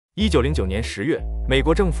1909年10月，美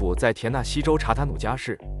国政府在田纳西州查塔努加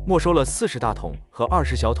市没收了40大桶和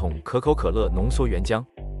20小桶可口可乐浓缩原浆。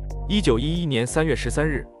1911年3月13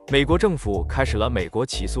日，美国政府开始了美国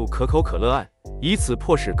起诉可口可乐案，以此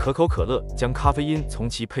迫使可口可乐将咖啡因从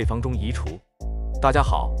其配方中移除。大家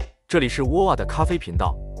好，这里是沃瓦的咖啡频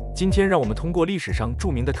道。今天让我们通过历史上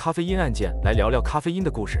著名的咖啡因案件来聊聊咖啡因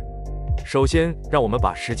的故事。首先，让我们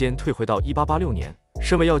把时间退回到1886年。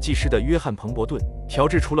身为药剂师的约翰·彭伯顿调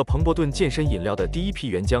制出了彭伯顿健身饮料的第一批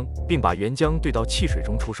原浆，并把原浆兑到汽水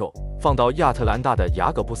中出售，放到亚特兰大的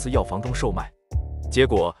雅各布斯药房中售卖。结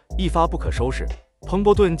果一发不可收拾，彭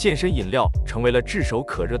伯顿健身饮料成为了炙手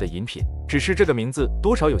可热的饮品。只是这个名字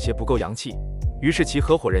多少有些不够洋气，于是其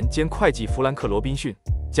合伙人兼会计弗兰克·罗宾逊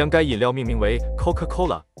将该饮料命名为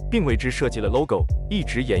Coca-Cola， 并为之设计了 logo， 一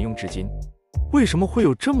直沿用至今。为什么会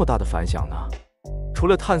有这么大的反响呢？除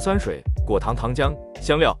了碳酸水、果糖、糖浆、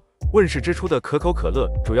香料，问世之初的可口可乐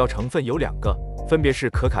主要成分有2个，分别是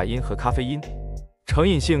可卡因和咖啡因，成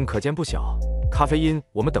瘾性可见不小。咖啡因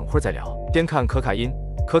我们等会儿再聊。先看可卡因，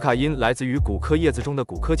可卡因来自于古柯叶子中的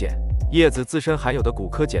古柯碱，叶子自身含有的古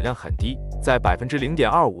柯碱量很低，在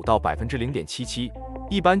 0.25% 到 0.77%，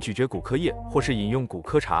 一般咀嚼古柯叶或是饮用古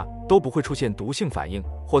柯茶都不会出现毒性反应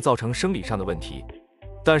或造成生理上的问题。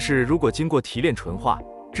但是如果经过提炼纯化，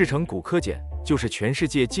制成古柯碱，就是全世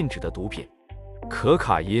界禁止的毒品。可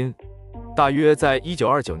卡因大约在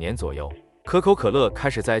1929年左右，可口可乐开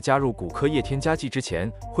始在加入古柯叶添加剂之前，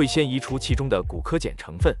会先移除其中的古柯碱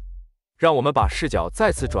成分。让我们把视角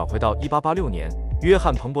再次转回到1886年，约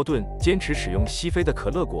翰·彭伯顿坚持使用西非的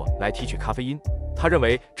可乐果来提取咖啡因。他认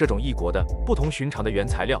为这种异国的、不同寻常的原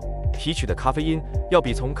材料提取的咖啡因，要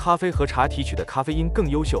比从咖啡和茶提取的咖啡因更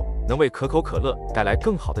优秀，能为可口可乐带来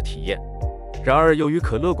更好的体验。然而，由于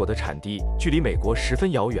可乐果的产地距离美国十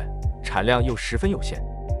分遥远，产量又十分有限，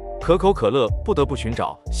可口可乐不得不寻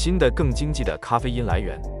找新的、更经济的咖啡因来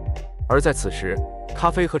源。而在此时，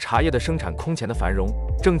咖啡和茶叶的生产空前的繁荣，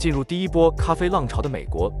正进入第一波咖啡浪潮的美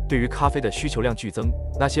国，对于咖啡的需求量剧增。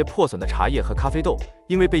那些破损的茶叶和咖啡豆，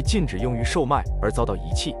因为被禁止用于售卖而遭到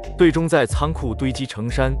遗弃，最终在仓库堆积成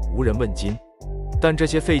山，无人问津。但这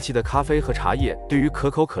些废弃的咖啡和茶叶，对于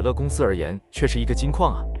可口可乐公司而言，却是一个金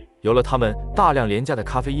矿啊！有了它们，大量廉价的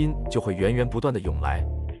咖啡因就会源源不断的涌来。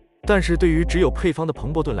但是对于只有配方的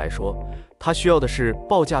彭伯顿来说，他需要的是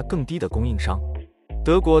报价更低的供应商。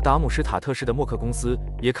德国达姆施塔特市的默克公司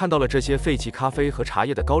也看到了这些废弃咖啡和茶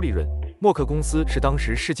叶的高利润。默克公司是当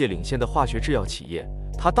时世界领先的化学制药企业，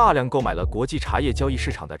它大量购买了国际茶叶交易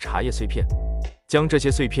市场的茶叶碎片，将这些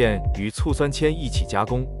碎片与醋酸铅一起加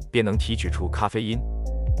工，便能提取出咖啡因。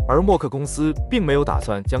而默克公司并没有打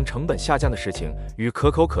算将成本下降的事情与可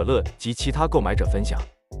口可乐及其他购买者分享。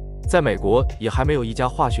在美国，也还没有一家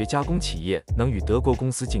化学加工企业能与德国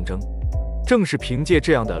公司竞争。正是凭借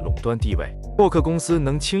这样的垄断地位，默克公司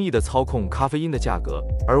能轻易地操控咖啡因的价格，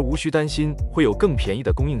而无需担心会有更便宜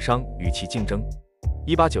的供应商与其竞争。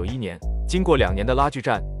1891年，经过2年的拉锯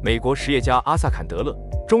战，美国实业家阿萨坎德勒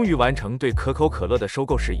终于完成对可口可乐的收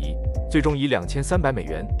购事宜，最终以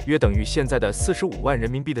$2300，约等于现在的45万人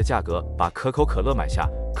民币的价格，把可口可乐买下。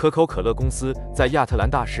可口可乐公司在亚特兰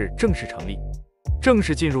大市正式成立。正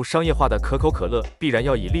式进入商业化的可口可乐必然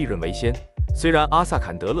要以利润为先。虽然阿萨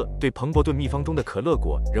坎德勒对彭伯顿秘方中的可乐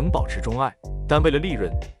果仍保持钟爱，但为了利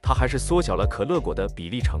润，他还是缩小了可乐果的比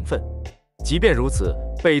例成分。即便如此，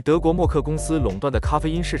被德国默克公司垄断的咖啡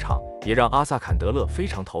因市场也让阿萨坎德勒非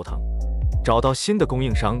常头疼，找到新的供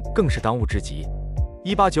应商更是当务之急。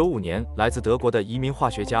1895年，来自德国的移民化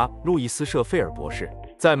学家路易斯·舍费尔博士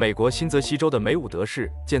在美国新泽西州的梅伍德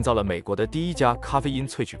市建造了美国的第一家咖啡因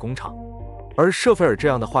萃取工厂。而舍费尔这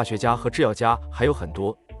样的化学家和制药家还有很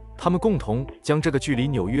多，他们共同将这个距离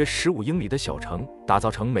纽约15英里的小城打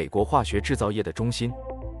造成美国化学制造业的中心。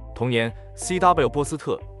同年 ，C.W. 波斯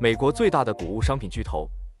特，美国最大的谷物商品巨头，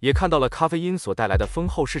也看到了咖啡因所带来的丰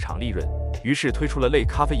厚市场利润，于是推出了类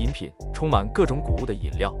咖啡饮品，充满各种谷物的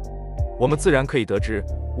饮料。我们自然可以得知，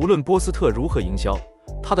无论波斯特如何营销，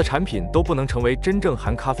他的产品都不能成为真正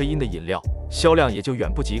含咖啡因的饮料，销量也就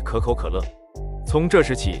远不及可口可乐。从这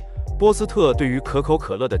时起，波斯特对于可口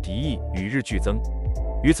可乐的敌意与日俱增。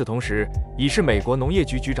与此同时，已是美国农业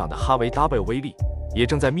局局长的哈维 ·W. 威利也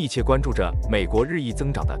正在密切关注着美国日益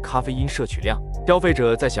增长的咖啡因摄取量。消费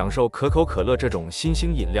者在享受可口可乐这种新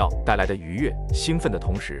兴饮料带来的愉悦、兴奋的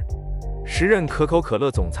同时，时任可口可乐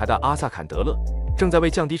总裁的阿萨坎德勒正在为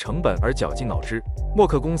降低成本而绞尽脑汁。默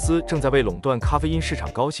克公司正在为垄断咖啡因市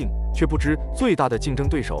场高兴，却不知最大的竞争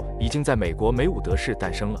对手已经在美国梅伍德市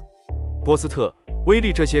诞生了。波斯特、威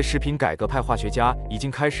利这些食品改革派化学家已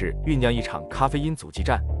经开始酝酿一场咖啡因阻击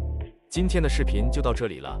战。今天的视频就到这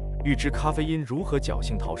里了，欲知咖啡因如何侥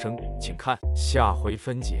幸逃生，请看下回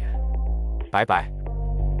分解。拜拜。